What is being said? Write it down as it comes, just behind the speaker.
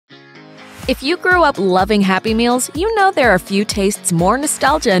If you grew up loving Happy Meals, you know there are few tastes more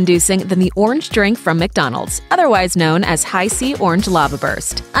nostalgia-inducing than the orange drink from McDonald's, otherwise known as Hi-C Orange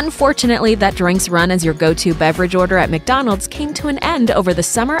Lavaburst. Unfortunately, that drink's run as your go-to beverage order at McDonald's came to an end over the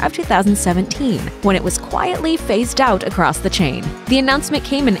summer of 2017, when it was quietly phased out across the chain. The announcement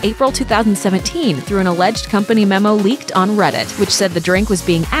came in April 2017 through an alleged company memo leaked on Reddit, which said the drink was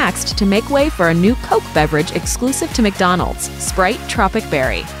being axed to make way for a new Coke beverage exclusive to McDonald's, Sprite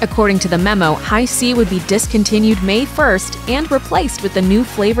TropicBerry. According to the memo, Hi-C would be discontinued May 1st and replaced with the new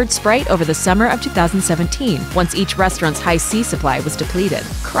flavored Sprite over the summer of 2017, once each restaurant's Hi-C supply was depleted.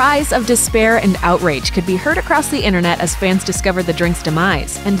 Cries of despair and outrage could be heard across the internet as fans discovered the drink's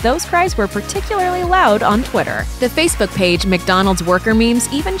demise, and those cries were particularly loud on Twitter. The Facebook page McDonald's Worker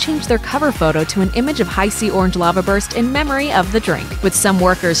Memes even changed their cover photo to an image of Hi-C Orange Lavaburst in memory of the drink, with some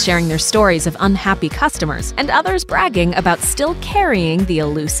workers sharing their stories of unhappy customers and others bragging about still carrying the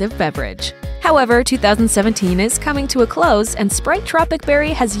elusive beverage. However, 2017 is coming to a close, and Sprite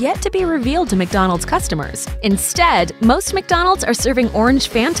TropicBerry has yet to be revealed to McDonald's customers. Instead, most McDonald's are serving Orange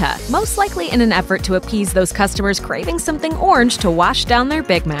Fanta, most likely in an effort to appease those customers craving something orange to wash down their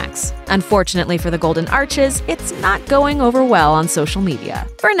Big Macs. Unfortunately for the Golden Arches, it's not going over well on social media.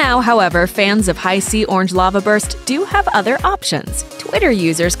 For now, however, fans of Hi-C Orange Lavaburst do have other options. Twitter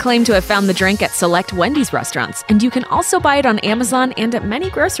users claim to have found the drink at select Wendy's restaurants, and you can also buy it on Amazon and at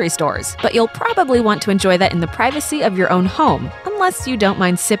many grocery stores. But you'll probably want to enjoy that in the privacy of your own home, unless you don't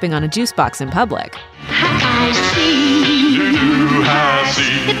mind sipping on a juice box in public. Hi-C,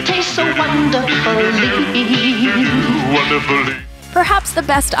 it tastes so wonderfully. Perhaps the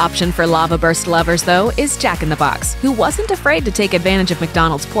best option for Lavaburst lovers, though, is Jack in the Box, who wasn't afraid to take advantage of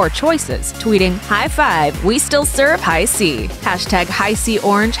McDonald's poor choices, tweeting, "High five, we still serve Hi-C. Hashtag Hi-C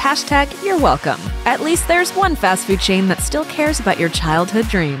Orange, hashtag you're welcome." At least there's one fast food chain that still cares about your childhood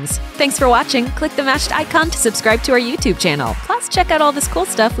dreams. Thanks for watching. Click the mashed icon to subscribe to our YouTube channel. Plus, check out all this cool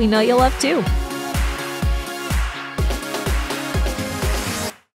stuff we know you'll love too.